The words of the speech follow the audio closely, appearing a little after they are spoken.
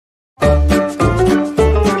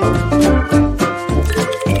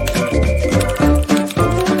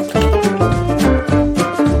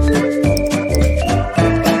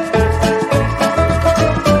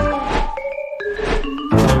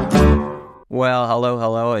Well,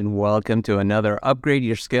 hello, and welcome to another Upgrade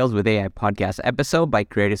Your Skills with AI podcast episode by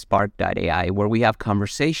CreativeSpark.ai, where we have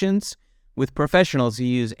conversations with professionals who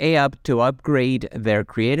use AI to upgrade their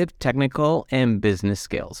creative, technical, and business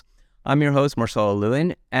skills. I'm your host, Marcelo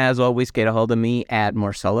Lewin. As always, get a hold of me at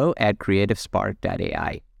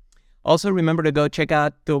marcelo@creativespark.ai. Also, remember to go check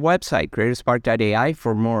out the website, CreativeSpark.ai,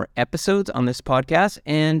 for more episodes on this podcast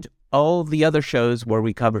and all the other shows where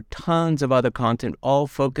we cover tons of other content, all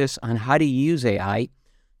focus on how to use AI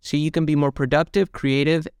so you can be more productive,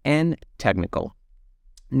 creative, and technical.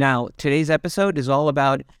 Now, today's episode is all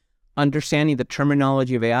about understanding the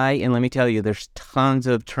terminology of AI, and let me tell you, there's tons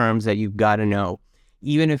of terms that you've got to know.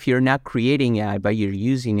 Even if you're not creating AI, but you're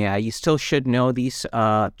using AI, you still should know these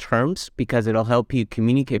terms because it'll help you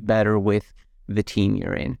communicate better with the team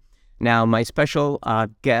you're in. Now, my special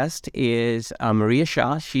guest is Maria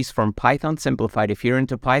Shah. She's from Python Simplified. If you're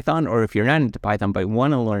into Python or if you're not into Python but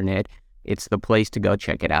want to learn it, it's the place to go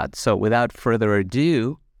check it out. So without further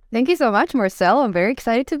ado... Thank you so much, Marcel. I'm very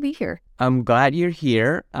excited to be here. I'm glad you're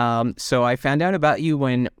here. So I found out about you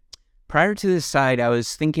when, prior to this site, I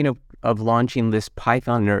was thinking of launching this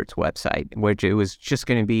Python Nerds website, which it was just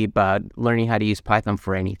going to be about learning how to use Python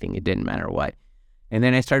for anything. It didn't matter what. And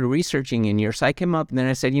then I started researching and your site came up, and then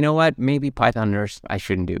I said, you know what, maybe Python Nerds I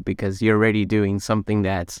shouldn't do because you're already doing something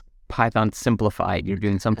that's Python simplified. You're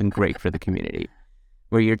doing something great for the community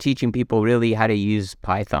where you're teaching people really how to use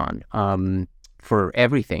Python for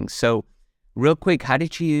everything. So real quick, how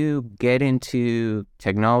did you get into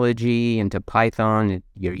technology, into Python,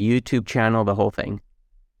 your YouTube channel, the whole thing?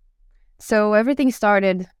 So everything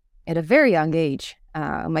started at a very young age.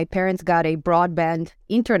 My parents got a broadband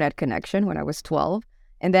internet connection when I was 12,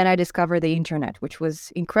 and then I discovered the internet, which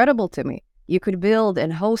was incredible to me. You could build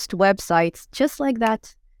and host websites just like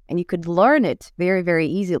that, and you could learn it very, very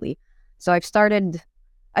easily. So I started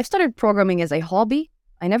programming as a hobby.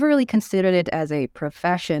 I never really considered it as a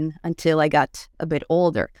profession until I got a bit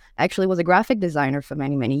older. I actually was a graphic designer for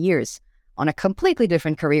many, many years on a completely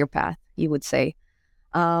different career path, you would say.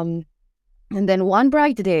 And then one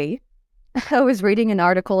bright day, I was reading an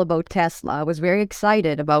article about Tesla. I was very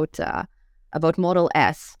excited about Model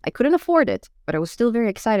S. I couldn't afford it, but I was still very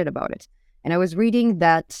excited about it. And I was reading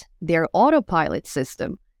that their autopilot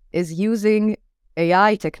system is using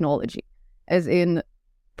AI technology, as in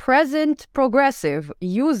present progressive,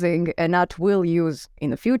 using and not will use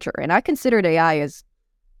in the future. And I considered AI as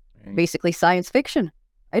basically science fiction.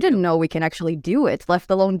 I didn't know we can actually do it, let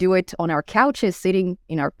alone do it on our couches, sitting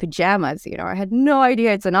in our pajamas. I had no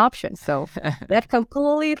idea it's an option. So that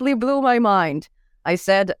completely blew my mind. I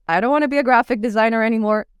said, I don't want to be a graphic designer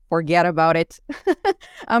anymore. Forget about it.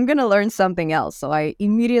 I'm going to learn something else. So I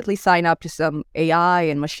immediately signed up to some AI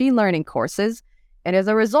and machine learning courses. And as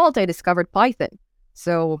a result, I discovered Python.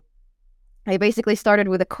 So I basically started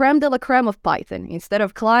with a creme de la creme of Python. Instead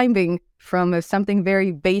of climbing from something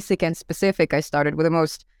very basic and specific, I started with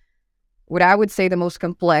what I would say the most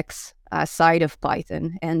complex side of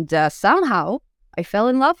Python. And somehow I fell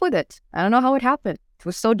in love with it. I don't know how it happened. It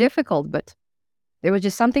was so difficult, but there was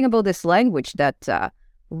just something about this language that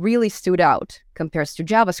really stood out compared to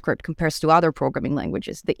JavaScript, compared to other programming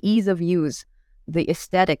languages. The ease of use, the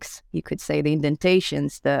aesthetics, you could say, the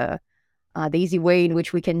indentations, the easy way in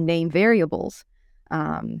which we can name variables.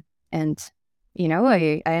 I ended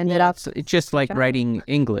up... It's just like writing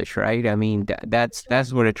English, right? I mean,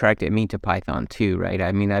 that's what attracted me to Python too, right?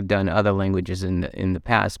 I mean, I've done other languages in the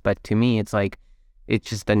past, but to me, it's like, it's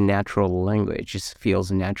just a natural language. It just feels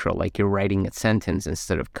natural, like you're writing a sentence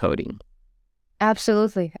instead of coding.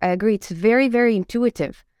 Absolutely. I agree. It's very, very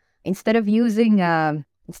intuitive. Instead of using all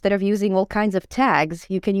kinds of tags,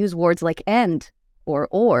 you can use words like and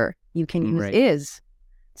or. You can use is.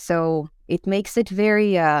 So it makes it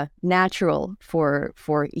very natural for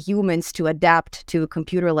humans to adapt to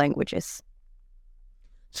computer languages.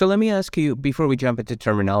 So let me ask you, before we jump into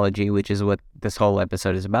terminology, which is what this whole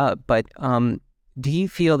episode is about, but do you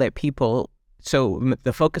feel that people... So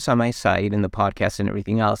the focus on my site and the podcast and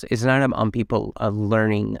everything else is not on people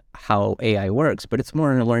learning how AI works, but it's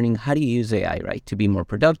more on learning how to use AI, right? To be more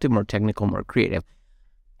productive, more technical, more creative.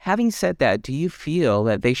 Having said that, do you feel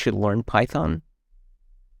that they should learn Python?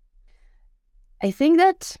 I think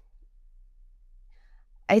that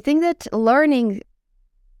learning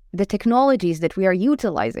the technologies that we are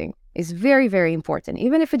utilizing is very, very important,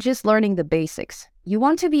 even if it's just learning the basics. You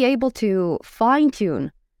want to be able to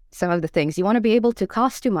fine-tune some of the things. You want to be able to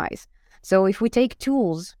customize. So if we take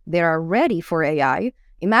tools that are ready for AI,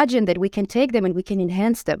 imagine that we can take them and we can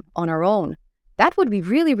enhance them on our own. That would be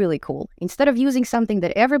really, really cool. Instead of using something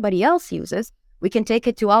that everybody else uses, we can take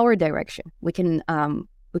it to our direction. We can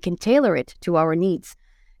We can tailor it to our needs.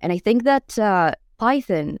 And I think that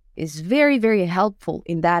Python is very, very helpful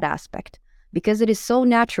in that aspect because it is so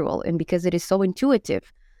natural and because it is so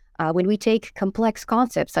intuitive. When we take complex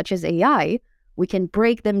concepts such as AI, we can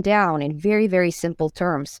break them down in very, very simple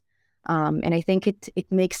terms. And I think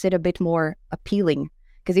it makes it a bit more appealing.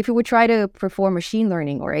 Because if you would try to perform machine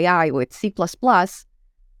learning or AI with C++,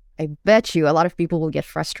 I bet you a lot of people will get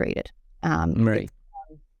frustrated. Right.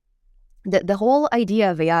 The whole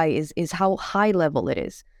idea of AI is how high level it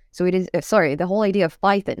is. So it is, the whole idea of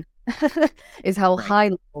Python is how high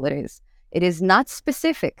level it is. It is not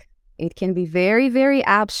specific. It can be very, very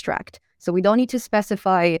abstract. So we don't need to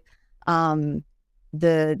specify the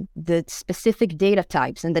specific data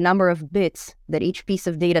types and the number of bits that each piece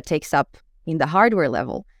of data takes up in the hardware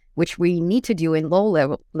level, which we need to do in low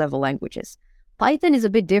level languages. Python is a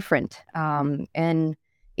bit different, and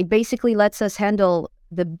it basically lets us handle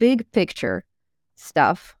the big picture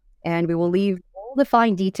stuff, and we will leave all the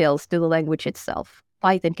fine details to the language itself.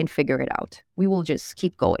 Python can figure it out. We will just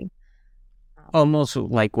keep going. Almost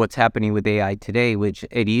like what's happening with AI today, which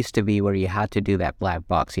it used to be where you had to do that black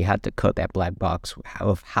box. You had to code that black box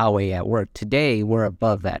of how AI worked. Today, we're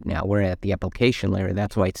above that now. We're at the application layer.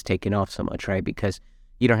 That's why it's taken off so much, right? Because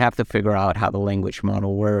you don't have to figure out how the language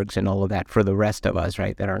model works and all of that for the rest of us,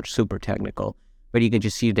 right, that aren't super technical. But you can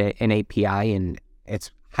just use an API and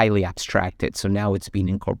it's highly abstracted. So now it's being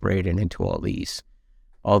incorporated into all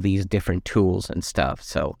these different tools and stuff.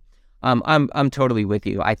 So I'm totally with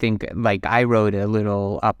you. I think like I wrote a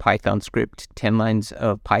little Python script, 10 lines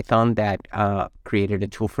of Python that created a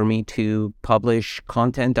tool for me to publish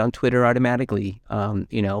content on Twitter automatically,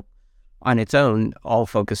 on its own, all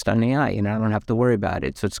focused on AI, and I don't have to worry about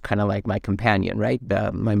it. So it's kind of like my companion, right?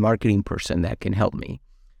 My marketing person that can help me.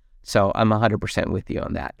 So I'm 100% with you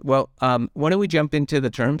on that. Well, why don't we jump into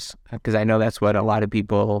the terms? Because I know that's what a lot of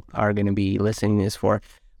people are going to be listening to this for.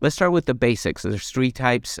 Let's start with the basics. There's 3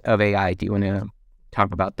 types of AI. Do you want to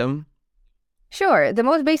talk about them? Sure. The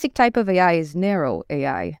most basic type of AI is narrow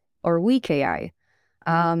AI or weak AI.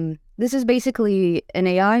 This is basically an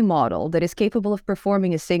AI model that is capable of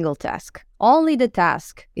performing a single task. Only the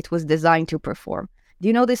task it was designed to perform. Do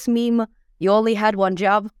you know this meme, you only had one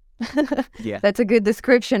job? Yeah. That's a good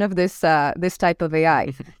description of this type of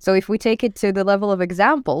AI. So if we take it to the level of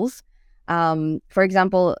examples, for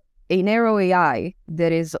example, a narrow AI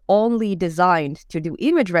that is only designed to do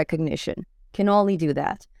image recognition can only do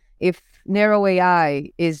that. If narrow AI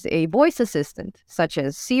is a voice assistant, such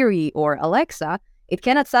as Siri or Alexa, it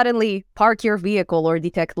cannot suddenly park your vehicle or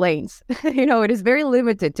detect lanes. It is very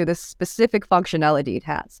limited to the specific functionality it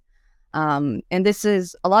has. And this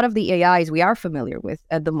is, a lot of the AIs we are familiar with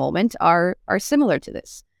at the moment are similar to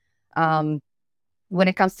this. When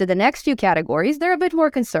it comes to the next few categories, they're a bit more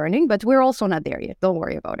concerning, but we're also not there yet. Don't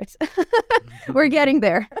worry about it. We're getting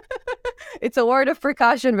there. It's a word of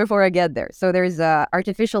precaution before I get there. So there's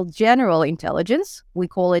artificial general intelligence. We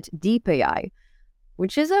call it deep AI,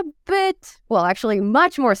 which is a bit, well, actually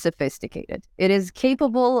much more sophisticated. It is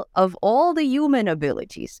capable of all the human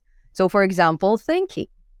abilities. So, for example, thinking.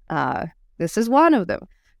 This is one of them.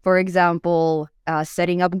 For example,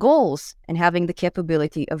 setting up goals and having the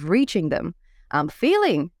capability of reaching them.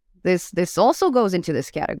 Feeling. This also goes into this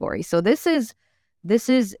category. So this is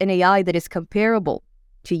an AI that is comparable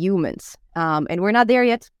to humans, and we're not there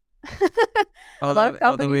yet. Although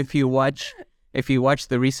if you watch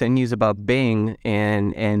the recent news about Bing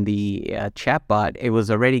and the chatbot, it was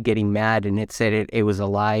already getting mad, and it said it was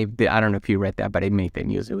alive. I don't know if you read that, but it made the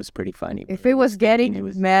news. It was pretty funny. If it was getting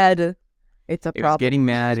mad, it's a problem. It was getting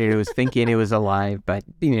mad, and it was thinking it was alive, but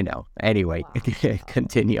anyway, wow.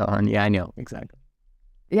 Continue on. Yeah, I know, exactly.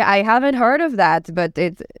 Yeah, I haven't heard of that, but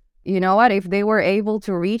it's, you know what, if they were able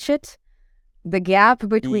to reach it, the gap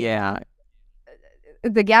between... Yeah.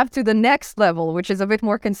 The gap to the next level, which is a bit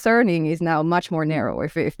more concerning, is now much more narrow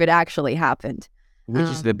if it actually happened. Which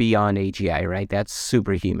is the beyond AGI, right? That's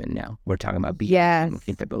superhuman now. We're talking about beyond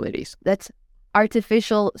capabilities. That's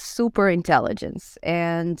artificial super intelligence.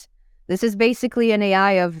 And this is basically an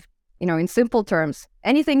AI of, in simple terms,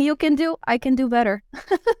 anything you can do, I can do better.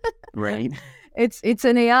 Right. It's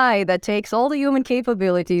an AI that takes all the human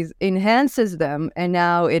capabilities, enhances them, and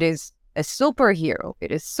now it is a superhero.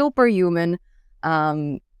 It is superhuman.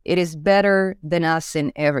 It is better than us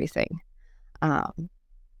in everything.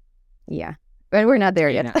 Yeah, but we're not there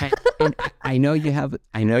yet. I know you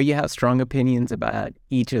have strong opinions about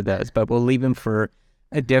each of those, but we'll leave them for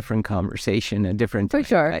a different conversation, a different time, for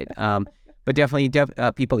sure. Right? But definitely,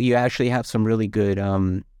 people, you actually have some really good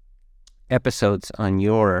episodes on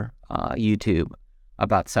your YouTube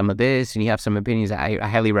about some of this and you have some opinions, I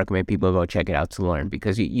highly recommend people go check it out to learn,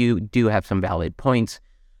 because you do have some valid points.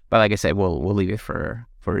 But like I said, we'll leave it for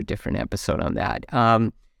a different episode on that.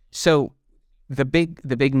 So the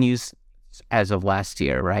big news as of last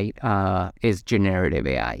year, right, is generative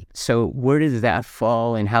AI. So where does that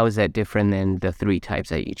fall, and how is that different than the three types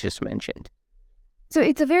that you just mentioned? So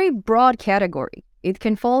it's a very broad category. It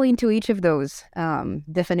can fall into each of those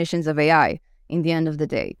definitions of AI in the end of the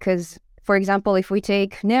day. Because, for example, if we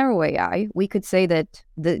take narrow AI, we could say that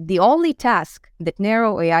the only task that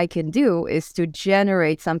narrow AI can do is to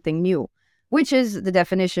generate something new, which is the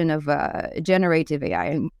definition of generative AI.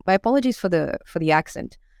 And my apologies for the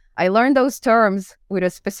accent. I learned those terms with a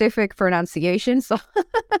specific pronunciation, so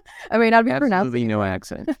I may not be pronouncing. Absolutely no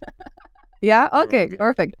accent. Yeah? Okay,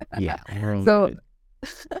 perfect. Yeah. So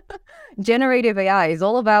generative AI is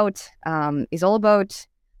all about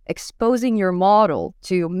exposing your model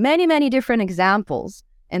to many, many different examples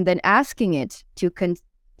and then asking it to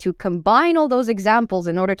combine all those examples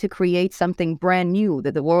in order to create something brand new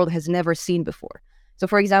that the world has never seen before. So,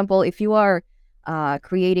 for example, if you are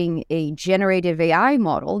creating a generative AI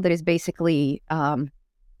model that is basically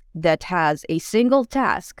that has a single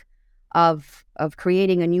task of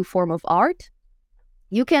creating a new form of art,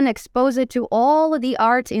 you can expose it to all of the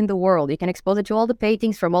art in the world. You can expose it to all the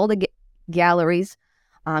paintings from all the galleries.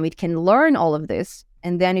 It can learn all of this,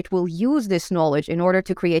 and then it will use this knowledge in order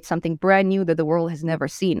to create something brand new that the world has never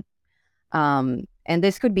seen. And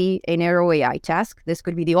this could be a narrow AI task. This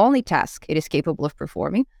could be the only task it is capable of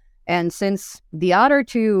performing. And since the other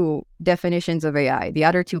two definitions of AI, the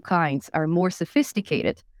other two kinds, are more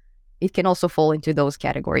sophisticated, it can also fall into those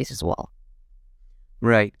categories as well.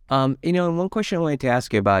 Right. One question I wanted to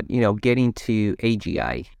ask you about, getting to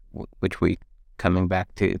AGI, which we coming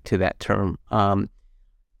back to that term.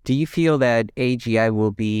 Do you feel that AGI will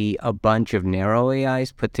be a bunch of narrow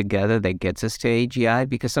AIs put together that gets us to AGI?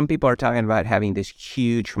 Because some people are talking about having this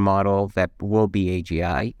huge model that will be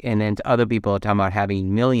AGI, and then other people are talking about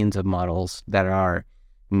having millions of models that are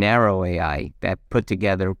narrow AI that put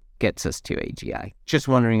together gets us to AGI. Just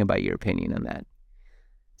wondering about your opinion on that.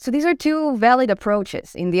 So these are two valid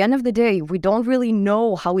approaches. In the end of the day, we don't really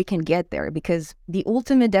know how we can get there, because the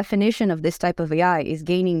ultimate definition of this type of AI is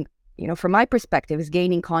gaining, from my perspective, is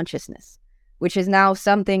gaining consciousness, which is now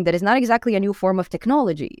something that is not exactly a new form of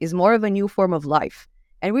technology, is more of a new form of life.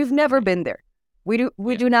 And we've never been there. We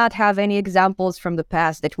do not have any examples from the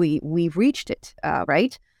past that we've reached it,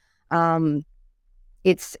 right?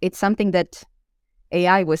 It's something that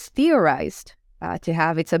AI was theorized to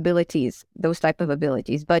have its abilities, those type of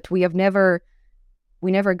abilities, but we never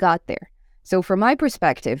got there. So from my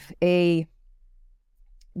perspective,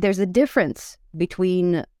 there's a difference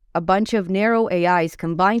between a bunch of narrow AIs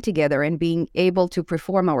combined together and being able to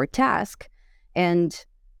perform our task, and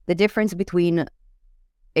the difference between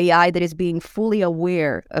AI that is being fully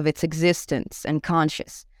aware of its existence and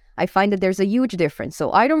conscious. I find that there's a huge difference.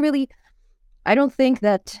 So I don't think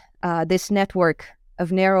that this network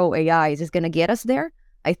of narrow AIs is going to get us there.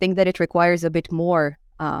 I think that it requires a bit more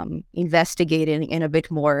investigating and a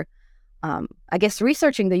bit more,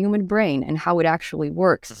 researching the human brain and how it actually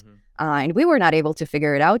works. Mm-hmm. And we were not able to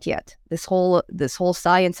figure it out yet. This whole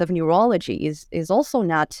science of neurology is also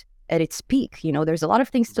not at its peak. There's a lot of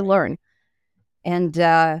things to learn. And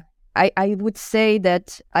I would say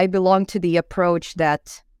that I belong to the approach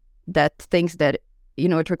that thinks that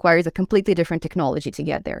it requires a completely different technology to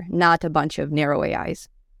get there, not a bunch of narrow AIs.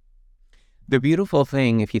 The beautiful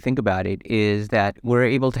thing, if you think about it, is that we're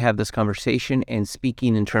able to have this conversation and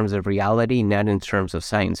speaking in terms of reality, not in terms of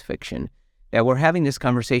science fiction. That we're having this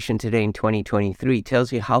conversation today in 2023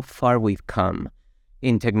 tells you how far we've come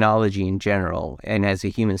in technology in general and as a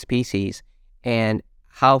human species, and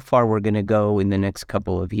how far we're going to go in the next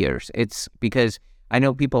couple of years. It's because I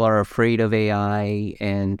know people are afraid of AI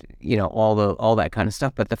and, all that kind of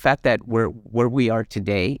stuff, but the fact that we're where we are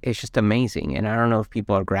today is just amazing. And I don't know if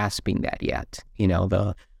people are grasping that yet,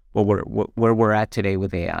 where we're at today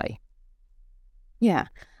with AI. Yeah.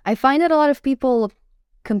 I find that a lot of people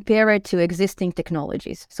compare it to existing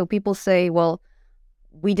technologies. So people say, well,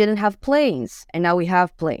 we didn't have planes and now we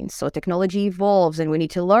have planes. So technology evolves and we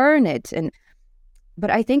need to learn it. But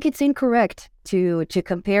I think it's incorrect to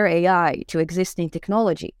compare AI to existing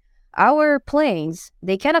technology. Our planes,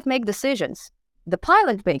 they cannot make decisions. The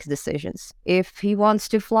pilot makes decisions. If he wants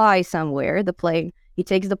to fly somewhere, he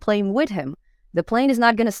takes the plane with him. The plane is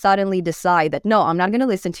not going to suddenly decide that, no, I'm not going to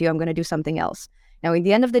listen to you, I'm going to do something else. Now, in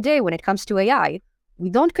the end of the day, when it comes to AI, we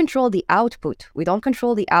don't control the output. We don't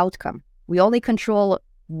control the outcome. We only control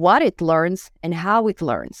what it learns and how it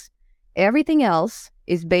learns. Everything else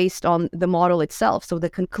is based on the model itself. So the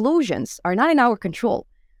conclusions are not in our control.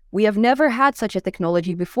 We have never had such a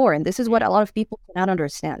technology before, and this is what a lot of people cannot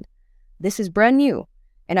understand. This is brand new,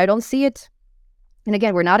 and I don't see it. And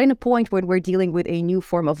again, we're not in a point when we're dealing with a new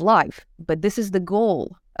form of life, but this is the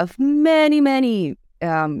goal of many,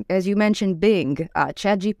 as you mentioned, Bing,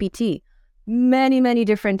 ChatGPT, many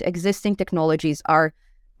different existing technologies are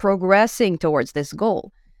progressing towards this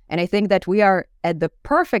goal. And I think that we are at the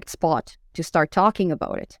perfect spot to start talking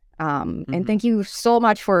about it. And thank you so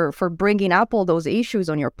much for bringing up all those issues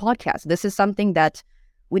on your podcast. This is something that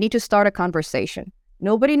we need to start a conversation.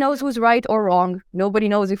 Nobody knows who's right or wrong. Nobody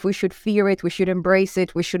knows if we should fear it, we should embrace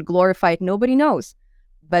it, we should glorify it. Nobody knows.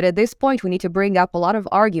 But at this point, we need to bring up a lot of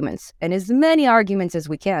arguments, and as many arguments as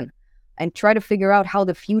we can, and try to figure out how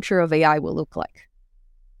the future of AI will look like.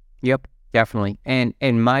 Yep, definitely. And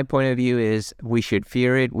my point of view is we should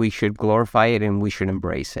fear it, we should glorify it, and we should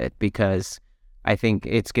embrace it, because I think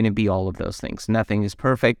it's going to be all of those things. Nothing is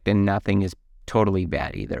perfect and nothing is totally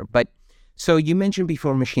bad either. But so you mentioned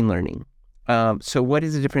before machine learning. So what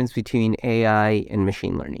is the difference between AI and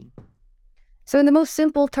machine learning? So in the most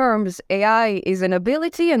simple terms, AI is an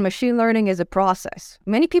ability and machine learning is a process.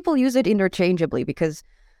 Many people use it interchangeably because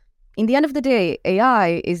in the end of the day,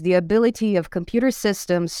 AI is the ability of computer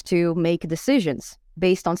systems to make decisions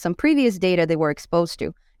based on some previous data they were exposed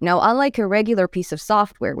to. Now, unlike a regular piece of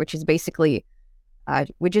software, which basically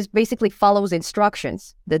follows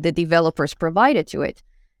instructions that the developers provided to it,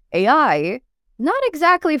 AI not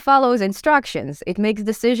exactly follows instructions. It makes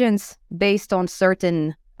decisions based on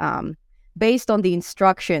the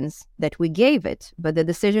instructions that we gave it, but the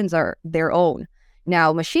decisions are their own.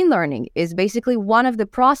 Now, machine learning is basically one of the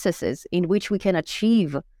processes in which we can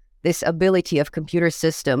achieve this ability of computer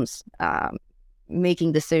systems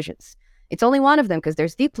making decisions. It's only one of them because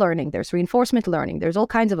there's deep learning, there's reinforcement learning, there's all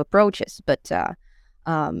kinds of approaches, but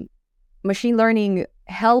machine learning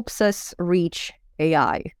helps us reach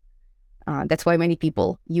AI. That's why many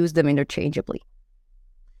people use them interchangeably.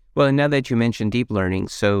 Well, now that you mentioned deep learning,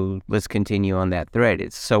 so let's continue on that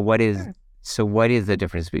thread. So what is the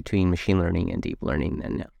difference between machine learning and deep learning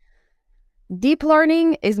then now? Deep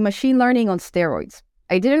learning is machine learning on steroids.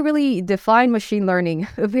 I didn't really define machine learning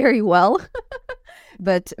very well,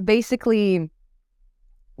 but basically,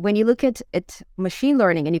 when you look at machine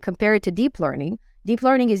learning and you compare it to deep learning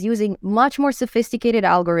is using much more sophisticated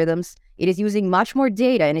algorithms, it is using much more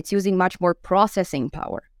data, and it's using much more processing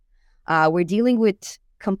power. We're dealing with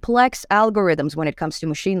complex algorithms when it comes to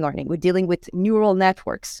machine learning. We're dealing with neural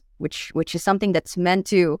networks, which is something that's meant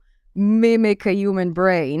to mimic a human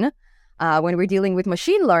brain. When we're dealing with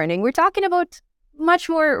machine learning, we're talking about much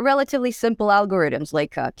more relatively simple algorithms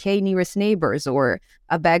like k nearest neighbors or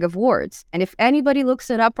a bag of words. And if anybody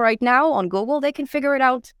looks it up right now on Google, they can figure it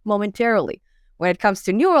out momentarily. When it comes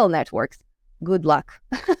to neural networks, good luck.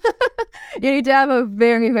 You need to have a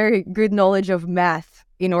very, very good knowledge of math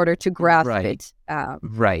in order to grasp it.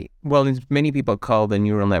 Right. Well, many people call the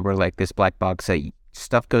neural network like this black box that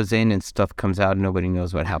stuff goes in and stuff comes out and nobody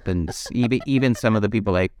knows what happens. even some of the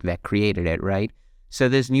people that created it, right? So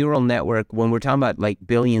this neural network, when we're talking about like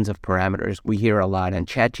billions of parameters, we hear a lot, and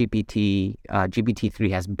ChatGPT, GPT-3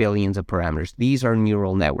 has billions of parameters. These are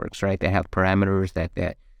neural networks, right? They have parameters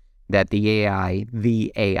that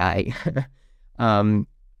the AI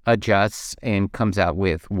adjusts and comes out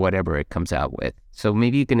with whatever it comes out with. So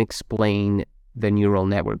maybe you can explain the neural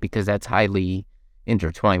network, because that's highly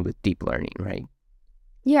intertwined with deep learning, right?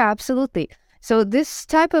 Yeah, absolutely. So this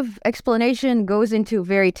type of explanation goes into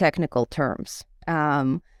very technical terms.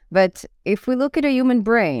 But if we look at a human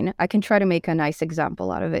brain, I can try to make a nice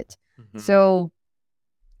example out of it. Mm-hmm. So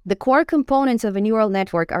the core components of a neural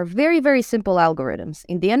network are very, very simple algorithms.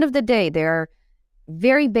 In the end of the day, they are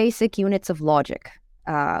very basic units of logic.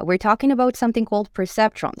 We're talking about something called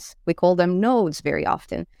perceptrons. We call them nodes very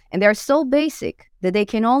often. And they're so basic that they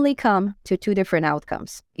can only come to two different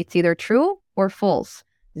outcomes. It's either true or false,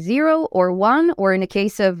 0 or 1, or in a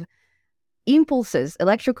case of impulses,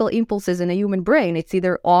 electrical impulses in a human brain, it's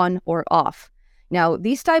either on or off. Now,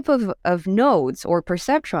 these type of nodes or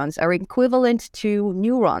perceptrons are equivalent to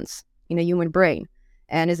neurons in a human brain.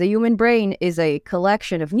 And as a human brain is a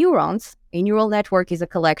collection of neurons, a neural network is a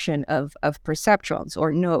collection of perceptrons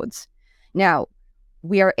or nodes. Now,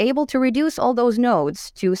 we are able to reduce all those nodes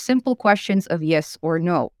to simple questions of yes or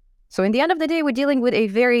no. So in the end of the day, we're dealing with a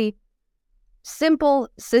very simple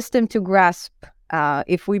system to grasp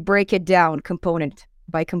if we break it down component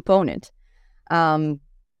by component. And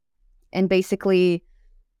basically,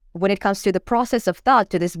 when it comes to the process of thought,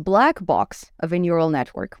 to this black box of a neural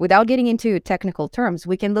network, without getting into technical terms,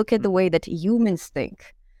 we can look at the way that humans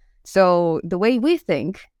think. So the way we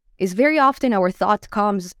think is very often our thought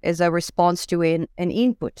comes as a response to an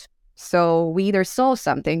input. So we either saw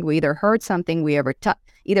something, we either heard something, we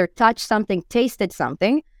either touched something, tasted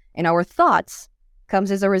something, and our thoughts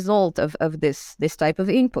comes as a result of this type of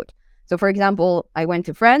input. So for example, I went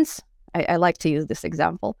to France. I like to use this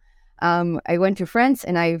example. I went to France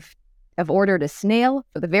and I've ordered a snail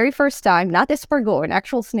for the very first time, not escargot, an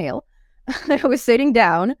actual snail. I was sitting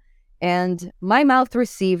down and my mouth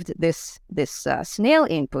received this snail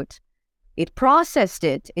input. It processed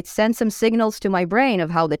it. It sent some signals to my brain of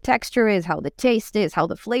how the texture is, how the taste is, how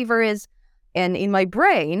the flavor is. And in my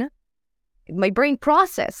brain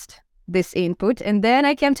processed this input. And then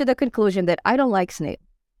I came to the conclusion that I don't like snail.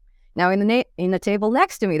 Now, in the table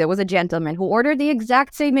next to me, there was a gentleman who ordered the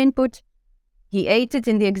exact same input. He ate it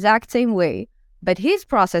in the exact same way, but his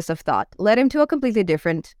process of thought led him to a completely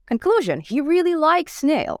different conclusion. He really likes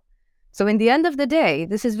snail. So in the end of the day,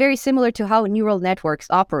 this is very similar to how neural networks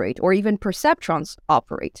operate, or even perceptrons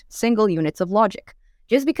operate, single units of logic.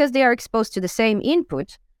 Just because they are exposed to the same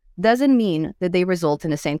input doesn't mean that they result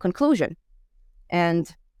in the same conclusion.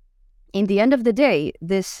 And in the end of the day,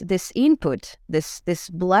 this input, this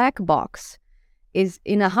black box, is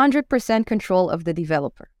in 100% control of the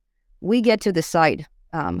developer. We get to decide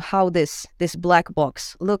how this black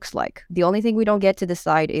box looks like. The only thing we don't get to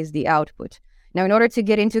decide is the output. Now, in order to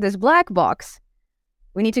get into this black box,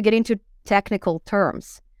 we need to get into technical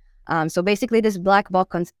terms. So basically, this black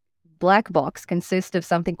box consists of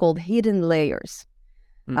something called hidden layers.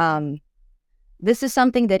 This is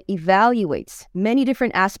something that evaluates many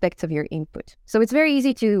different aspects of your input. So it's very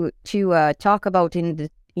easy to talk about in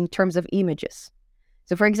terms of images.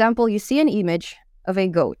 So for example, you see an image of a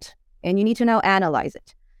goat and you need to now analyze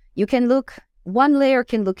it. One layer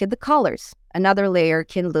can look at the colors. Another layer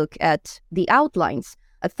can look at the outlines.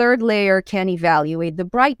 A third layer can evaluate the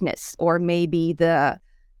brightness, or maybe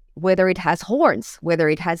whether it has horns, whether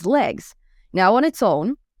it has legs. Now on its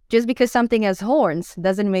own, just because something has horns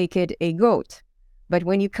doesn't make it a goat. But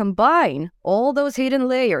when you combine all those hidden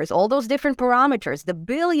layers, all those different parameters, the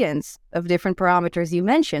billions of different parameters you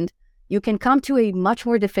mentioned, you can come to a much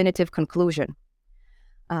more definitive conclusion.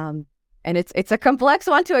 And it's a complex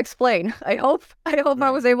one to explain. I hope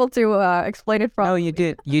I was able to explain it properly. No, you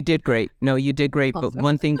did. You did great. Awesome. But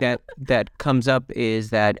one thing that comes up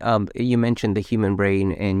is that you mentioned the human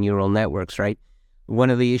brain and neural networks, right? One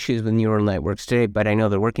of the issues with neural networks today, but I know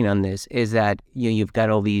they're working on this, is that you've got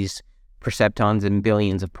all these perceptrons and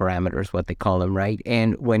billions of parameters, what they call them, right?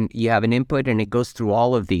 And when you have an input and it goes through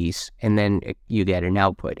all of these, and then you get an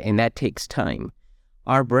output, and that takes time.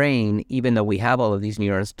 Our brain, even though we have all of these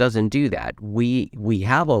neurons, doesn't do that. We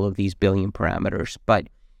have all of these billion parameters, but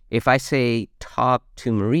if I say talk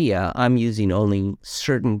to Maria, I'm using only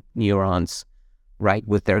certain neurons, right,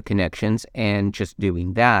 with their connections, and just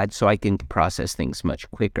doing that so I can process things much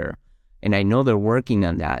quicker. And I know they're working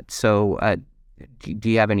on that. So do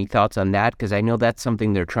you have any thoughts on that? Because I know that's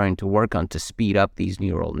something they're trying to work on to speed up these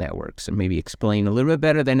neural networks, and maybe explain a little bit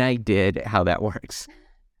better than I did how that works.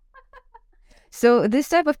 So this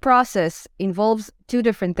type of process involves two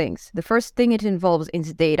different things. The first thing it involves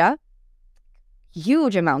is data,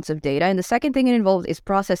 huge amounts of data. And the second thing it involves is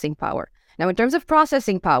processing power. Now, in terms of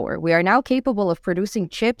processing power, we are now capable of producing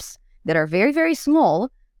chips that are very, very small,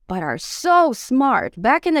 but are so smart.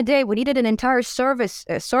 Back in the day, we needed an entire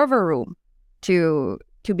server room to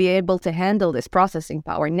be able to handle this processing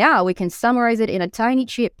power. Now we can summarize it in a tiny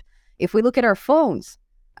chip. If we look at our phones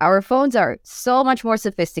are so much more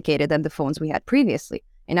sophisticated than the phones we had previously.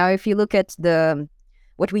 And now if you look at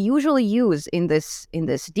what we usually use in this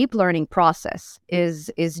deep learning process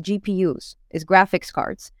is GPUs, is graphics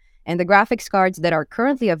cards. And the graphics cards that are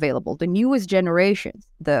currently available, the newest generations,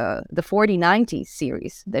 the 4090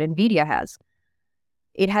 series that NVIDIA has,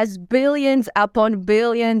 it has billions upon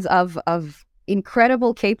billions of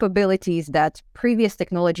incredible capabilities that previous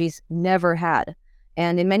technologies never had.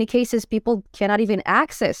 And in many cases, people cannot even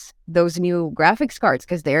access those new graphics cards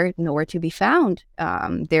because they're nowhere to be found.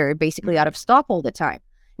 They're basically out of stock all the time.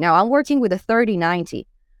 Now, I'm working with a 3090,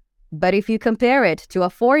 but if you compare it to a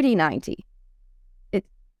 4090,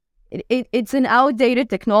 it's an outdated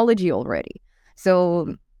technology already.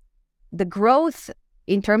 So the growth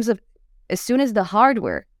in terms of as soon as the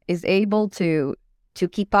hardware is able to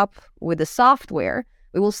keep up with the software,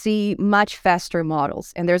 we will see much faster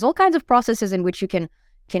models. And there's all kinds of processes in which you can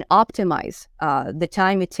optimize the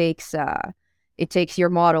time it takes your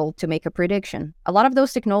model to make a prediction. A lot of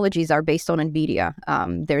those technologies are based on NVIDIA.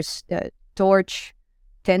 There's Torch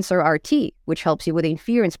TensorRT, which helps you with the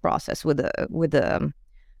inference process, with the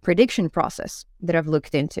prediction process that I've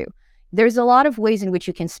looked into. there's a lot of ways in which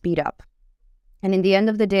you can speed up. And in the end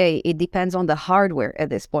of the day, it depends on the hardware at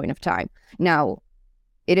this point of time. Now,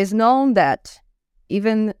 it is known that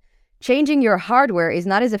even changing your hardware is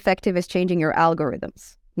not as effective as changing your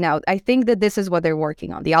algorithms. Now, I think that this is what they're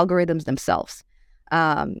working on, the algorithms themselves,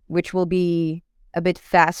 which will be a bit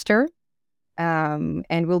faster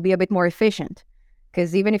and will be a bit more efficient.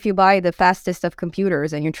 Because even if you buy the fastest of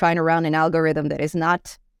computers and you're trying to run an algorithm that is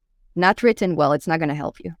not written well, it's not going to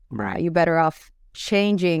help you. Right. You're better off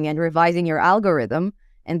changing and revising your algorithm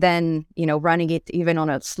and then, running it even on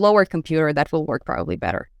a slower computer that will work probably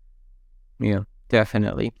better. Yeah,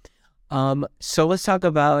 definitely. So let's talk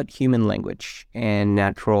about human language and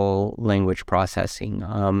natural language processing.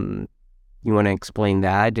 You want to explain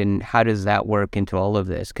that, and how does that work into all of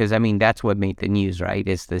this? Because, that's what made the news, right?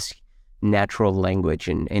 Is this natural language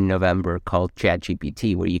in November called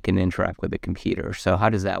ChatGPT, where you can interact with a computer. So how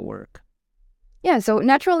does that work? Yeah, so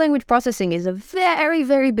natural language processing is a very,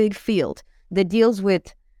 very big field that deals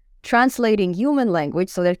with translating human language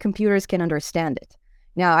so that computers can understand it.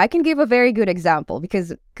 Now, I can give a very good example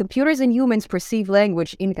because computers and humans perceive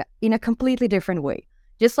language in a completely different way.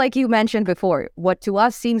 Just like you mentioned before, what to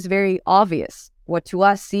us seems very obvious, what to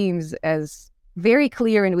us seems as very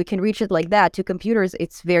clear and we can reach it like that, to computers,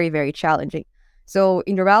 it's very, very challenging. So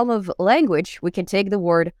in the realm of language, we can take the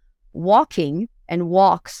word walking and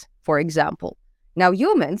walks, for example. Now,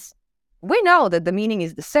 humans, we know that the meaning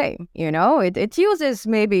is the same, it uses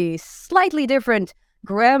maybe slightly different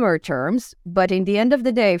grammar terms, but in the end of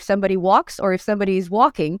the day, if somebody walks or if somebody is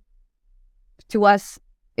walking, to us,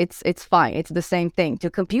 it's fine. It's the same thing. To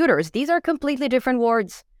computers, these are completely different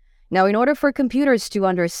words. Now, in order for computers to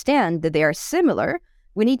understand that they are similar,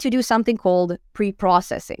 we need to do something called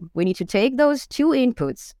pre-processing. We need to take those two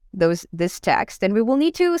inputs, this text, and we will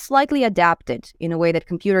need to slightly adapt it in a way that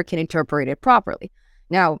computer can interpret it properly.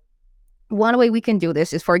 Now, one way we can do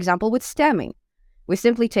this is, for example, with stemming. We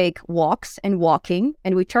simply take walks and walking,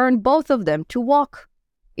 and we turn both of them to walk.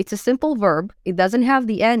 It's a simple verb. It doesn't have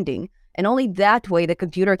the ending. And only that way the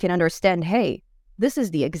computer can understand, hey, this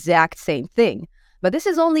is the exact same thing. But this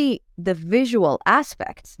is only the visual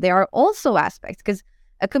aspects. There are also aspects, because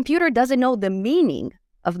a computer doesn't know the meaning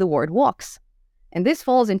of the word walks. And this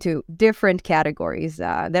falls into different categories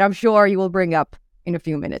that I'm sure you will bring up in a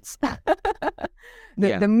few minutes.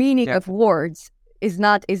 The meaning of words is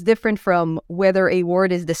different from whether a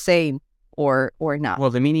word is the same or not. Well,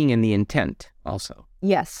 the meaning and the intent also.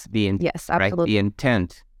 Yes. Yes, absolutely. Right? The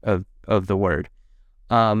intent of the word.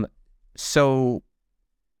 So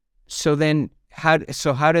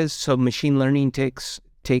machine learning takes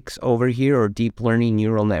over here, or deep learning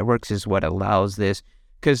neural networks is what allows this,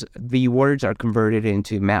 because the words are converted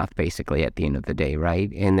into math basically at the end of the day,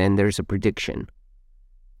 right? And then there's a prediction.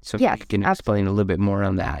 So yes, you can explain a little bit more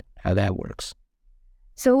on that, how that works.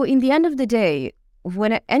 So in the end of the day,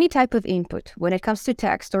 when any type of input, when it comes to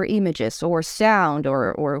text or images or sound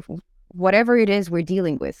or whatever it is we're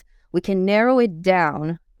dealing with, we can narrow it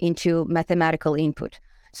down into mathematical input.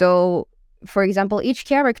 So, for example, each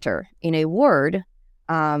character in a word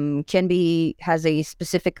has a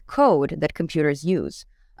specific code that computers use.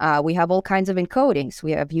 We have all kinds of encodings.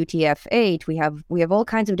 We have UTF-8. We have all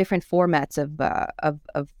kinds of different formats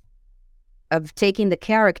of taking the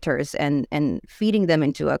characters and feeding them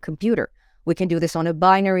into a computer. We can do this on a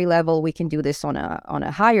binary level. We can do this on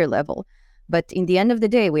a higher level. But in the end of the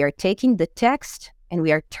day, we are taking the text and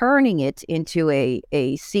we are turning it into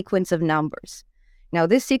a sequence of numbers. Now,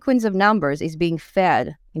 this sequence of numbers is being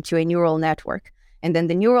fed into a neural network. And then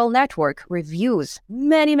the neural network reviews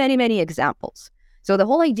many, many, many examples. So the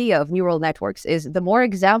whole idea of neural networks is the more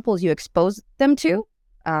examples you expose them to,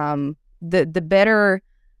 the better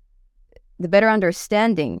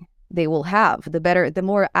understanding they will have, the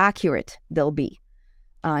more accurate they'll be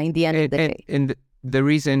in the end of the day. And the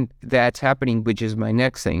reason that's happening, which is my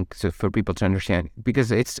next thing, so for people to understand,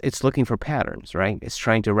 because it's looking for patterns, right? It's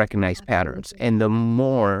trying to recognize patterns. And the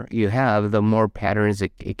more you have, the more patterns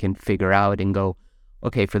it can figure out and go,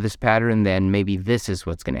 okay, for this pattern, then maybe this is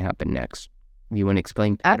what's going to happen next. You want to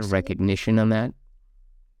explain pattern recognition on that?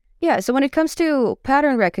 Yeah, so when it comes to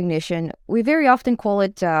pattern recognition, we very often call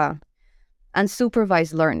it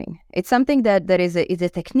unsupervised learning. It's something that is a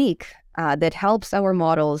technique that helps our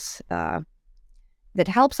models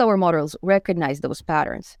recognize those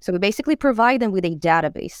patterns. So we basically provide them with a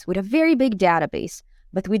database, with a very big database,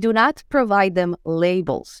 but we do not provide them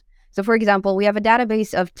labels. So for example, we have a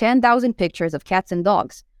database of 10,000 pictures of cats and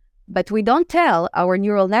dogs, but we don't tell our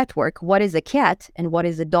neural network what is a cat and what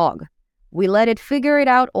is a dog. We let it figure it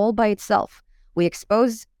out all by itself. We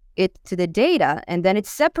expose it to the data, and then it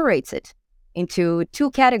separates it into two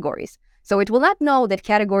categories. So it will not know that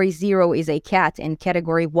category 0 is a cat and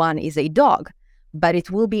category 1 is a dog, but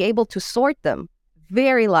it will be able to sort them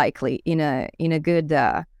very likely in a good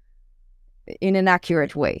in an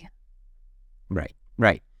accurate way.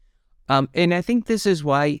 Right. And I think this is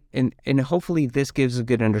why, and hopefully this gives a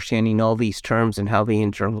good understanding all these terms and how they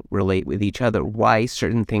interrelate with each other, why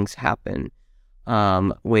certain things happen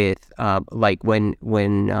with like when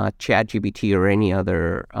ChatGPT or any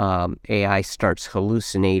other AI starts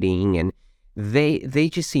hallucinating, and they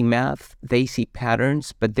just see math, they see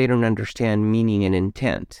patterns, but they don't understand meaning and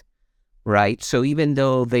intent. Right. So even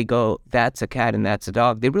though they go, that's a cat and that's a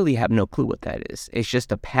dog, they really have no clue what that is. It's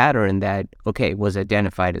just a pattern that, okay, was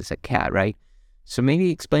identified as a cat. Right. So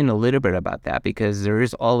maybe explain a little bit about that, because there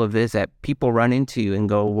is all of this that people run into and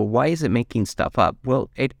go, well, why is it making stuff up?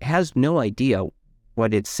 Well, it has no idea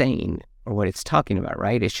what it's saying or what it's talking about.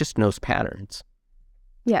 Right. It just knows patterns.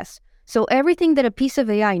 Yes. So everything that a piece of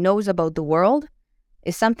AI knows about the world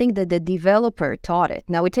is something that the developer taught it.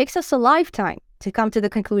 Now, it takes us a lifetime to come to the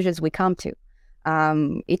conclusions we come to.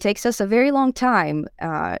 It takes us a very long time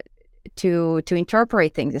to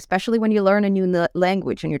interpret things, especially when you learn a new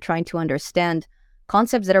language and you're trying to understand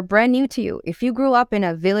concepts that are brand new to you. If you grew up in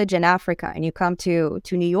a village in Africa and you come to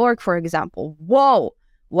New York, for example, whoa,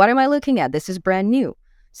 what am I looking at? This is brand new.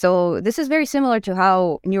 So this is very similar to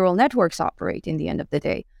how neural networks operate in the end of the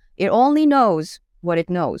day. It only knows what it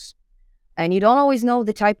knows. And you don't always know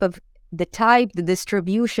the type, the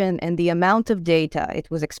distribution, and the amount of data it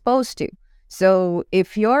was exposed to. So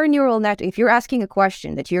if if you're asking a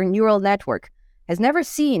question that your neural network has never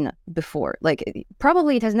seen before, like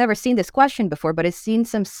probably it has never seen this question before, but it's seen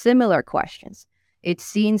some similar questions. It's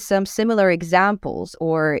seen some similar examples,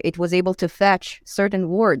 or it was able to fetch certain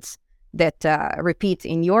words that repeat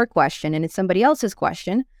in your question and in somebody else's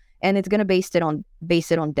question. And it's going to base it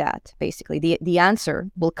on that, basically. The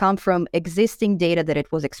answer will come from existing data that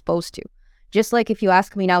it was exposed to. Just like if you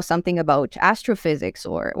ask me now something about astrophysics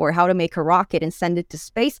or how to make a rocket and send it to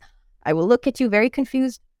space, I will look at you very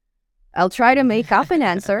confused. I'll try to make up an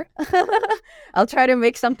answer. I'll try to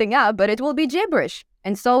make something up, but it will be gibberish.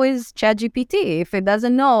 And so is ChatGPT. If it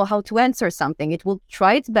doesn't know how to answer something, it will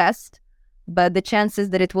try its best, but the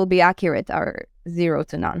chances that it will be accurate are 0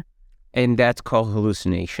 to none. And that's called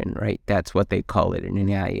hallucination, right? That's what they call it in an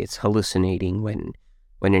AI. It's hallucinating when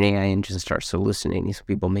an AI engine starts hallucinating. So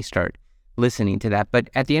people may start listening to that. But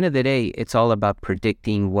at the end of the day, it's all about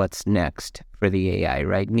predicting what's next for the AI,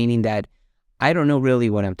 right? Meaning that I don't know really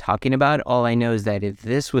what I'm talking about. All I know is that if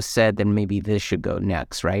this was said, then maybe this should go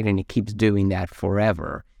next, right? And it keeps doing that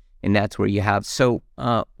forever. And that's where you have. So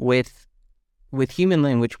with human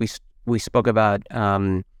language, we spoke about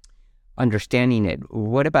understanding it.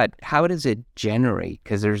 What about how does it generate?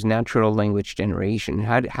 Because there's natural language generation.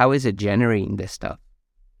 How is it generating this stuff?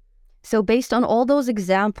 So based on all those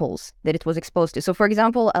examples that it was exposed to. So for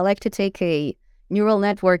example, I like to take a neural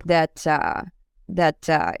network that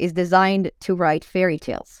is designed to write fairy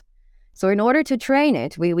tales. So in order to train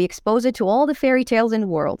it, we expose it to all the fairy tales in the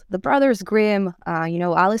world. The Brothers Grimm,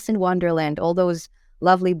 Alice in Wonderland, all those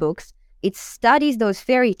lovely books. It studies those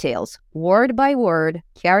fairy tales word by word,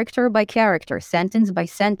 character by character, sentence by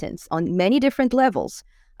sentence on many different levels.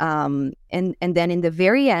 And then in the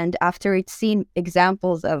very end, after it's seen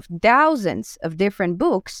examples of thousands of different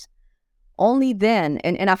books, only then,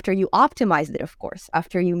 and after you optimized it, of course,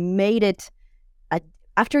 after you made it,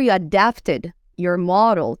 after you adapted your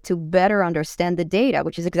model to better understand the data,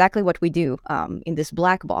 which is exactly what we do in this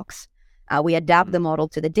black box. We adapt the model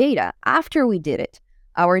to the data. After we did it,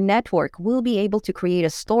 our network will be able to create a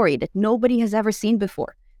story that nobody has ever seen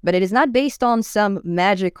before. But it is not based on some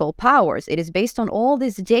magical powers. It is based on all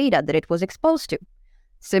this data that it was exposed to.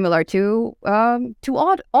 Similar to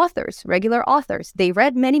authors, regular authors. They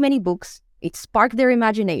read many, many books. It sparked their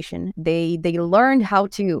imagination. They learned how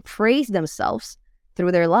to phrase themselves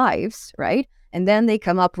through their lives, right? And then they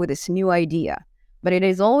come up with this new idea. But it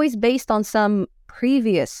is always based on some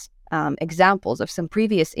previous examples of some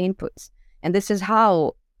previous inputs. And this is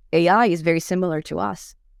how AI is very similar to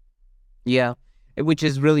us. Yeah, which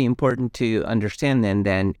is really important to understand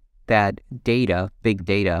then that data, big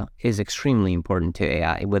data, is extremely important to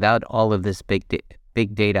AI. Without all of this big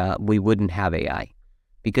data, we wouldn't have AI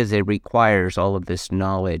because it requires all of this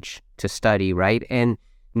knowledge to study, right? And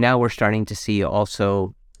now we're starting to see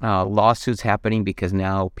also lawsuits happening because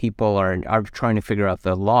now people are trying to figure out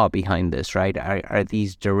the law behind this, right? Are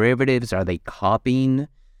these derivatives? Are they copying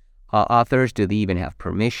authors? Do they even have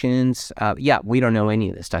permissions? We don't know any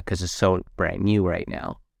of this stuff because it's so brand new right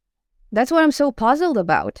now. That's what I'm so puzzled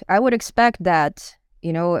about. I would expect that,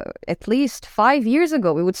 at least 5 years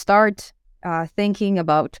ago, we would start thinking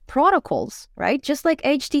about protocols, right? Just like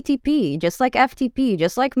HTTP, just like FTP,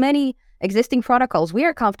 just like many existing protocols we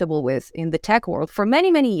are comfortable with in the tech world for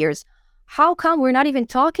many, many years. How come we're not even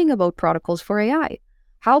talking about protocols for AI?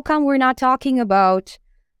 How come we're not talking about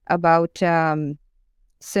some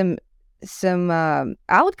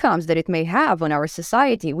outcomes that it may have on our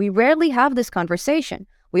society? We rarely have this conversation.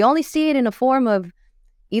 We only see it in a form of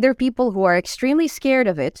either people who are extremely scared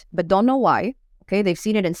of it but don't know why. Okay, they've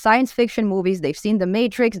seen it in science fiction movies. They've seen The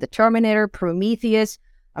Matrix, The Terminator, Prometheus.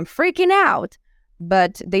 I'm freaking out,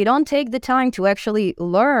 but they don't take the time to actually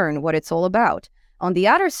learn what it's all about. On the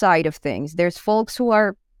other side of things, there's folks who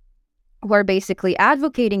are basically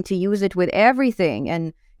advocating to use it with everything,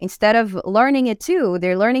 and instead of learning it too,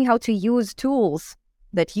 they're learning how to use tools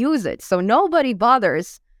that use it. So nobody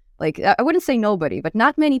bothers, like, I wouldn't say nobody, but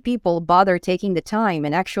not many people bother taking the time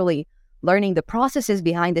and actually learning the processes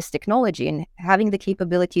behind this technology and having the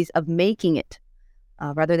capabilities of making it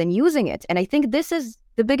rather than using it. And I think this is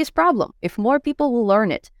the biggest problem. If more people will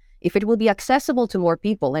learn it, if it will be accessible to more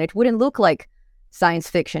people, and it wouldn't look like science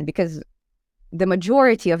fiction, because the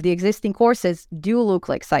majority of the existing courses do look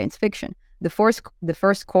like science fiction. The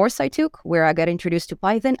first course I took, where I got introduced to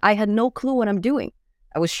Python, I had no clue what I'm doing.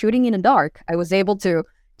 I was shooting in the dark. I was able to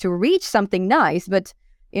reach something nice, but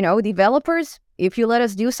developers, if you let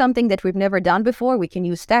us do something that we've never done before, we can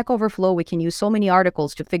use Stack Overflow, we can use so many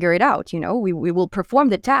articles to figure it out. We will perform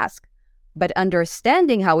the task, but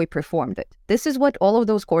understanding how we performed it, this is what all of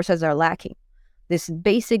those courses are lacking. This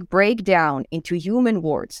basic breakdown into human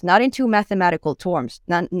words, not into mathematical terms,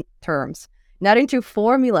 not into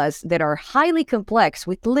formulas that are highly complex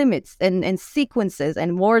with limits and sequences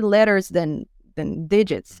and more letters than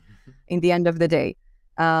digits in the end of the day.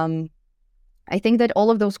 I think that all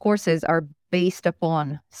of those courses are based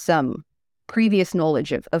upon some previous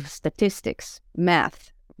knowledge of statistics,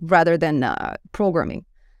 math, rather than programming.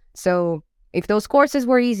 So if those courses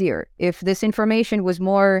were easier, if this information was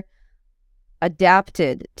more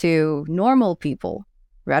adapted to normal people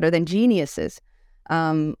rather than geniuses,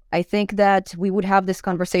 I think that we would have this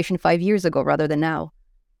conversation 5 years ago rather than now.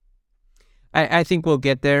 I think we'll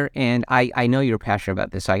get there, and I know you're passionate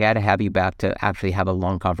about this, so I got to have you back to actually have a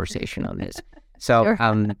long conversation on this. So,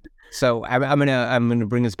 Sure. So I'm gonna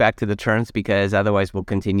bring us back to the terms, because otherwise we'll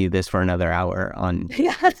continue this for another hour on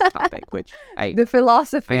this topic, which the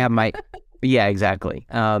philosophy. I have my. Yeah, exactly.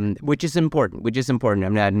 Which is important.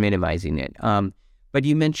 I'm not minimizing it. But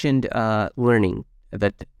you mentioned learning,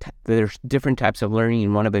 that there's different types of learning,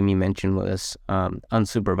 and one of them you mentioned was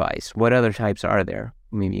unsupervised. What other types are there?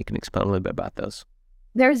 Maybe you can explain a little bit about those.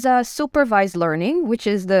 There's supervised learning, which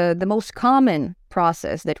is the most common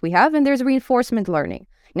process that we have, and there's reinforcement learning.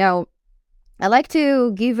 Now, I like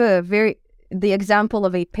to give the example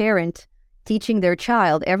of a parent teaching their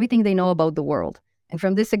child everything they know about the world. And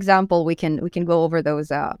from this example, we can go over those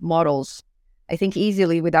models, I think,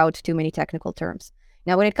 easily without too many technical terms.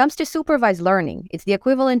 Now, when it comes to supervised learning, it's the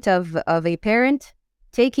equivalent of a parent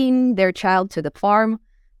taking their child to the farm,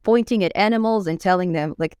 pointing at animals and telling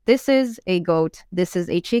them, like, this is a goat, this is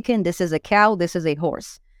a chicken, this is a cow, this is a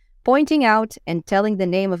horse. Pointing out and telling the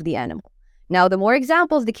name of the animal. Now, the more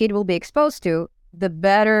examples the kid will be exposed to, the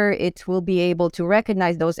better it will be able to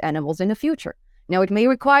recognize those animals in the future. Now, it may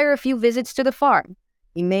require a few visits to the farm.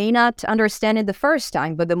 You may not understand it the first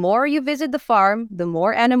time, but the more you visit the farm, the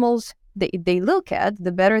more animals they look at,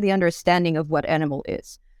 the better the understanding of what animal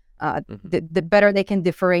is. The better they can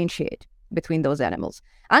differentiate between those animals.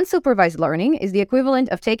 Unsupervised learning is the equivalent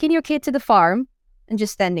of taking your kid to the farm and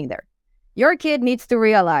just standing there. Your kid needs to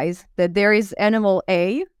realize that there is animal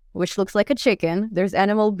A, which looks like a chicken. There's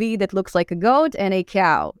animal B that looks like a goat and a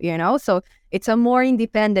cow, So it's a more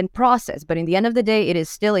independent process, but in the end of the day, it is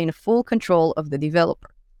still in full control of the developer,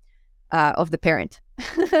 of the parent.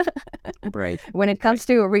 Right. When it comes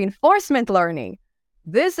to reinforcement learning,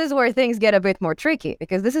 this is where things get a bit more tricky,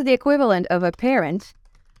 because this is the equivalent of a parent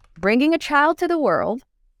bringing a child to the world,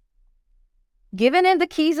 giving him the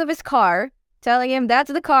keys of his car, telling him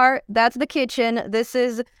that's the car, that's the kitchen, this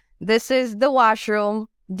is the washroom,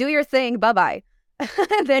 do your thing, bye-bye.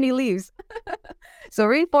 And then he leaves. So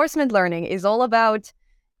reinforcement learning is all about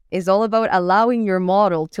allowing your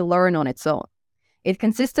model to learn on its own. It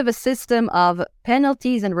consists of a system of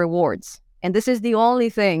penalties and rewards. And this is the only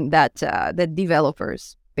thing that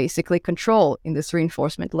developers basically control in this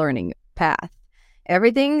reinforcement learning path.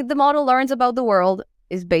 Everything the model learns about the world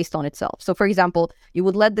is based on itself. So, for example, you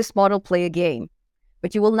would let this model play a game,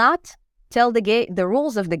 but you will not tell the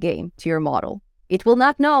rules of the game to your model. It will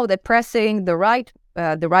not know that pressing the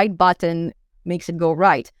right button makes it go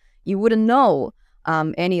right. You wouldn't know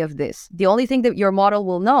any of this. The only thing that your model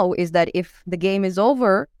will know is that if the game is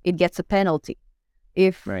over, it gets a penalty.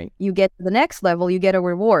 If you get to the next level, you get a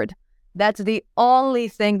reward. That's the only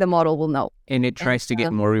thing the model will know. And it tries to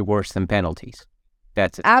get more rewards than penalties.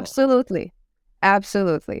 That's it. Absolutely.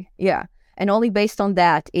 Absolutely. Yeah. And only based on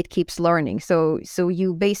that, it keeps learning. So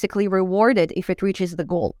you basically reward it if it reaches the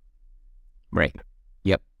goal. Right.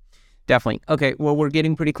 Yep. Definitely. Okay. Well, we're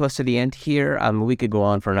getting pretty close to the end here. We could go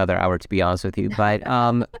on for another hour, to be honest with you. But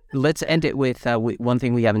let's end it with one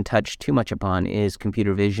thing we haven't touched too much upon is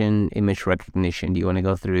computer vision, image recognition. Do you want to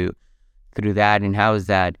go through that, and how is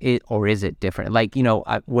that or is it different? Like,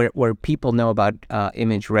 where people know about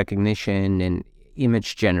image recognition and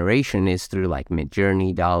image generation is through like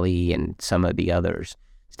Midjourney, DALL-E, and some of the others,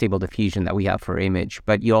 Stable Diffusion that we have for image.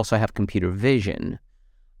 But you also have computer vision.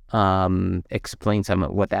 Explain some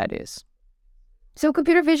of what that is. So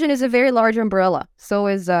computer vision is a very large umbrella. So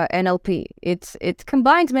is NLP. It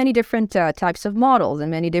combines many different types of models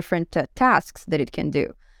and many different tasks that it can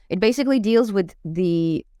do. It basically deals with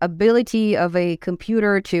the ability of a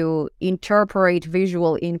computer to interpret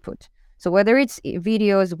visual input. So whether it's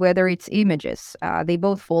videos, whether it's images, they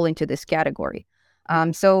both fall into this category.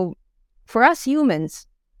 So for us humans,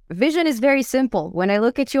 vision is very simple. When I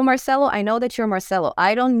look at you, Marcelo, I know that you're Marcelo.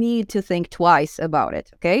 I don't need to think twice about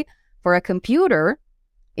it, okay? For a computer,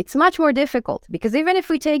 it's much more difficult because even if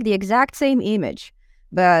we take the exact same image,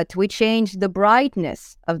 but we change the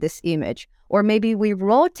brightness of this image, or maybe we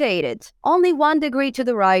rotate it only 1 degree to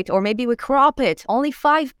the right, or maybe we crop it only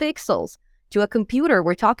 5 pixels, to a computer,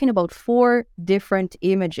 we're talking about 4 different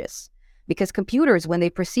images. Because computers, when they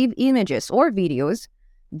perceive images or videos,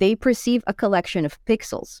 they perceive a collection of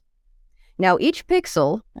pixels. Now, each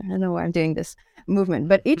pixel, I don't know why I'm doing this movement,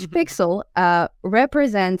 but each pixel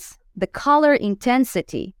represents the color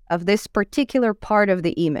intensity of this particular part of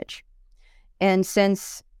the image. And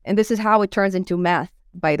this is how it turns into math,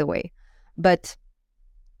 by the way. But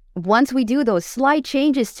once we do those slight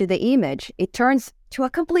changes to the image, it turns to a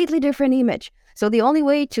completely different image. So the only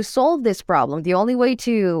way to solve this problem, the only way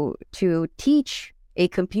to teach a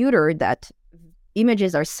computer that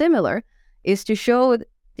images are similar is to show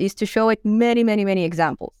it many, many, many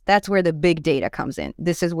examples. That's where the big data comes in.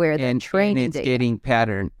 This is where the training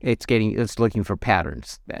data. It's looking for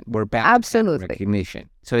patterns. Then we're back Absolutely. To pattern recognition.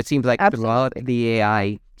 So it seems like throughout the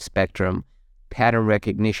AI spectrum, pattern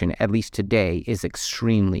recognition, at least today, is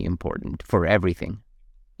extremely important for everything.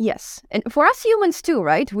 Yes. And for us humans too,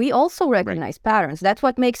 right? We also recognize patterns. That's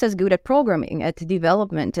what makes us good at programming, at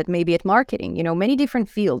development, maybe at marketing, many different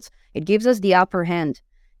fields. It gives us the upper hand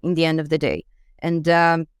in the end of the day. And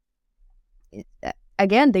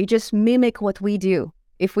again, they just mimic what we do.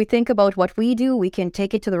 If we think about what we do, we can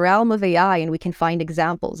take it to the realm of AI and we can find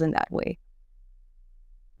examples in that way.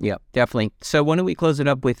 Yeah, definitely. So why don't we close it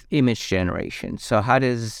up with image generation? So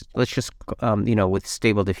let's just, with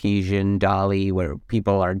Stable Diffusion, DALL-E, where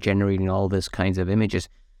people are generating all these kinds of images,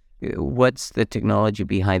 what's the technology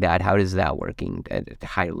behind that? How is that working at a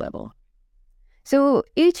high level? So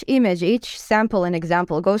each image, each sample and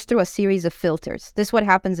example goes through a series of filters. This is what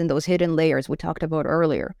happens in those hidden layers we talked about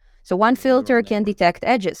earlier. So one filter can detect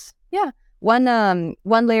edges. Yeah. One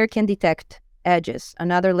layer can detect edges.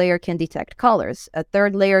 Another layer can detect colors. A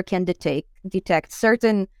third layer can detect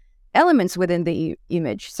certain elements within the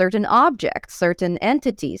image, certain objects, certain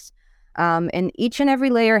entities. And each and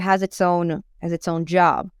every layer has its own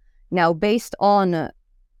job. Now, based on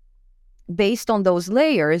those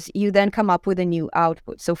layers, you then come up with a new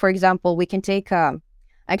output. So, for example, we can take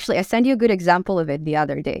actually, I sent you a good example of it the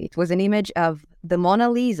other day. It was an image of the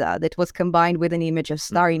Mona Lisa that was combined with an image of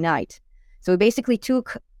Starry Night. So we basically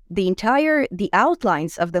took the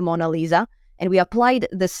outlines of the Mona Lisa, and we applied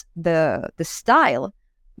the style,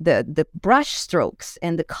 the brush strokes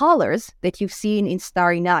and the colors that you've seen in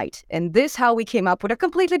Starry Night. And this how we came up with a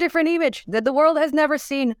completely different image that the world has never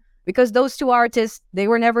seen, because those two artists, they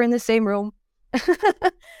were never in the same room.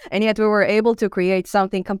 And yet we were able to create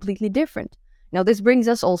something completely different. Now, this brings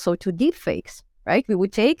us also to deepfakes, right? We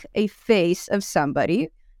would take a face of somebody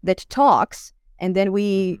that talks, and then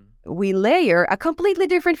we layer a completely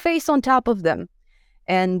different face on top of them.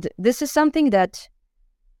 And this is something that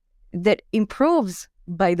improves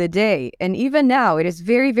by the day. And even now, it is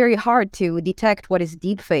very, very hard to detect what is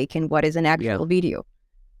deepfake and what is an actual video.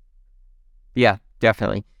 Yeah,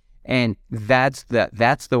 definitely. And that's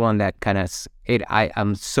the one that kind of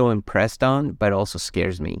I'm so impressed on, but also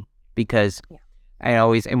scares me, because I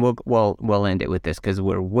always, and we'll end it with this because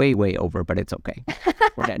we're way over, but it's okay.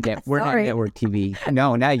 We're not network TV.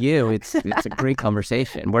 No, not you. It's a great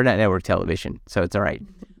conversation. We're not network television, so it's all right.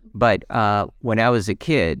 But when I was a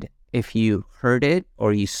kid, if you heard it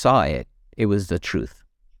or you saw it, it was the truth.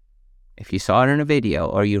 If you saw it in a video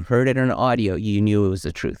or you heard it in audio, you knew it was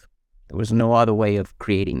the truth. There was no other way of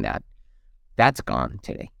creating that. That's gone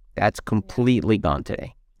today. That's completely gone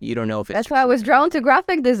today. You don't know if it's... That's why I was drawn to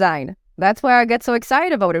graphic design. That's why I get so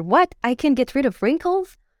excited about it. What? I can get rid of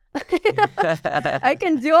wrinkles? I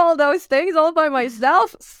can do all those things all by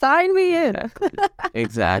myself? Sign me in.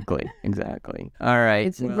 Exactly. All right.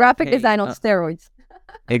 It's graphic design on steroids.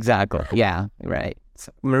 Exactly. Yeah, right.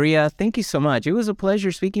 So, Maria, thank you so much. It was a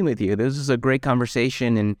pleasure speaking with you. This was a great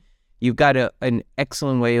conversation, and you've got an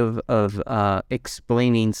excellent way of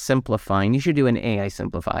explaining, simplifying. You should do an AI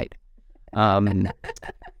simplified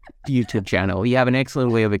YouTube channel. You have an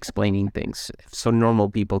excellent way of explaining things, so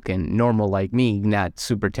normal like me, not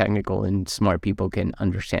super technical and smart people can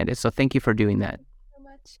understand it. So thank you for doing that. So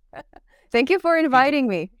much. Thank you for inviting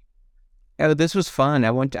me. Oh, this was fun.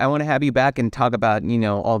 I want to have you back and talk about,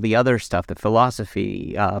 all the other stuff, the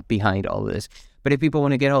philosophy behind all this. But if people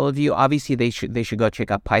want to get hold of you, obviously they should go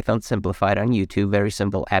check out Python Simplified on YouTube. Very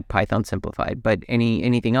simple, at Python Simplified. But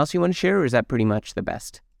anything else you want to share, or is that pretty much the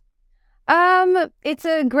best? It's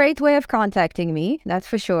a great way of contacting me, that's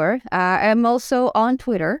for sure. I'm also on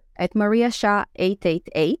Twitter at Maria Shah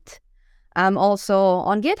 888. I'm also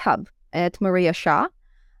on GitHub at Maria Shah.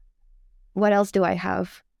 What else do I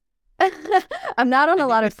have? I'm not on a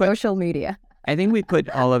lot of social media. I think we put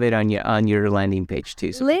all of it on your landing page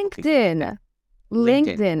too. So LinkedIn.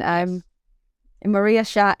 I'm Maria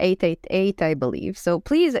Shah 888, I believe. So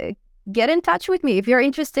please get in touch with me if you're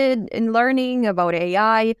interested in learning about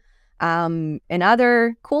AI and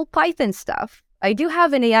other cool Python stuff. I do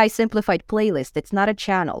have an AI simplified playlist. It's not a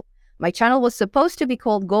channel. My channel was supposed to be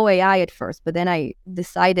called Go AI at first, but then I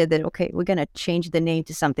decided that, okay, we're going to change the name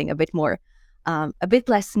to something a bit more, a bit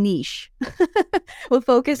less niche. We'll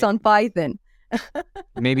focus on Python.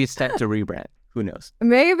 Maybe it's time to rebrand. Who knows?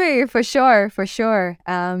 Maybe, for sure.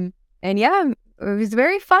 And yeah, it was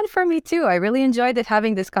very fun for me too. I really enjoyed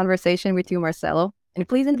having this conversation with you, Marcelo. And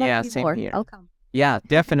please invite me more. Here. I'll come. Yeah,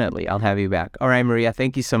 definitely. I'll have you back. All right, Maria,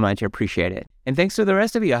 thank you so much. I appreciate it. And thanks to the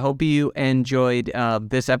rest of you. I hope you enjoyed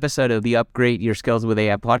this episode of the Upgrade Your Skills with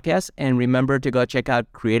AI podcast. And remember to go check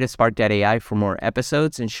out CreativeSpark.ai for more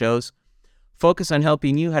episodes and shows focus on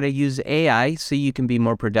helping you how to use AI so you can be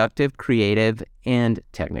more productive, creative, and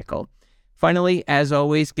technical. Finally, as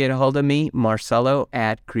always, get a hold of me, Marcelo,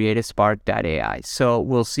 at CreativeSpark.ai. So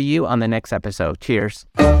we'll see you on the next episode. Cheers.